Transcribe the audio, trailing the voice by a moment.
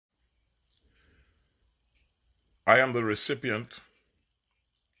I am the recipient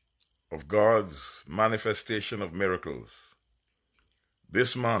of God's manifestation of miracles.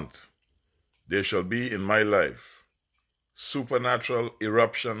 This month, there shall be in my life supernatural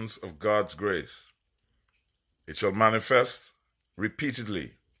eruptions of God's grace. It shall manifest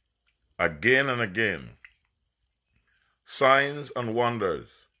repeatedly, again and again. Signs and wonders,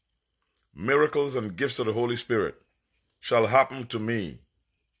 miracles and gifts of the Holy Spirit shall happen to me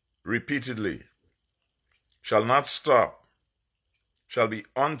repeatedly, shall not stop, shall be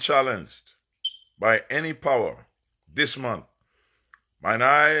unchallenged by any power this month. Mine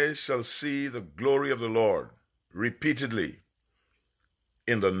eyes shall see the glory of the Lord repeatedly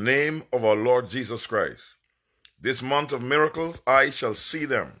in the name of our Lord Jesus Christ. This month of miracles, I shall see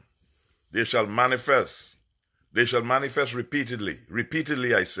them. They shall manifest. They shall manifest repeatedly.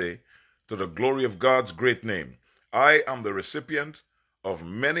 Repeatedly, I say, to the glory of God's great name. I am the recipient of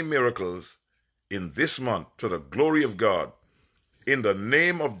many miracles in this month to the glory of God. In the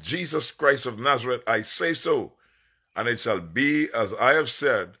name of Jesus Christ of Nazareth, I say so, and it shall be as I have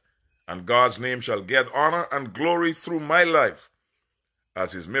said, and God's name shall get honor and glory through my life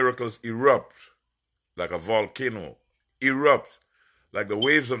as his miracles erupt like a volcano, erupt like the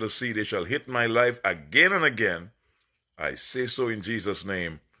waves of the sea. They shall hit my life again and again. I say so in Jesus'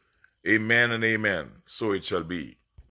 name. Amen and amen. So it shall be.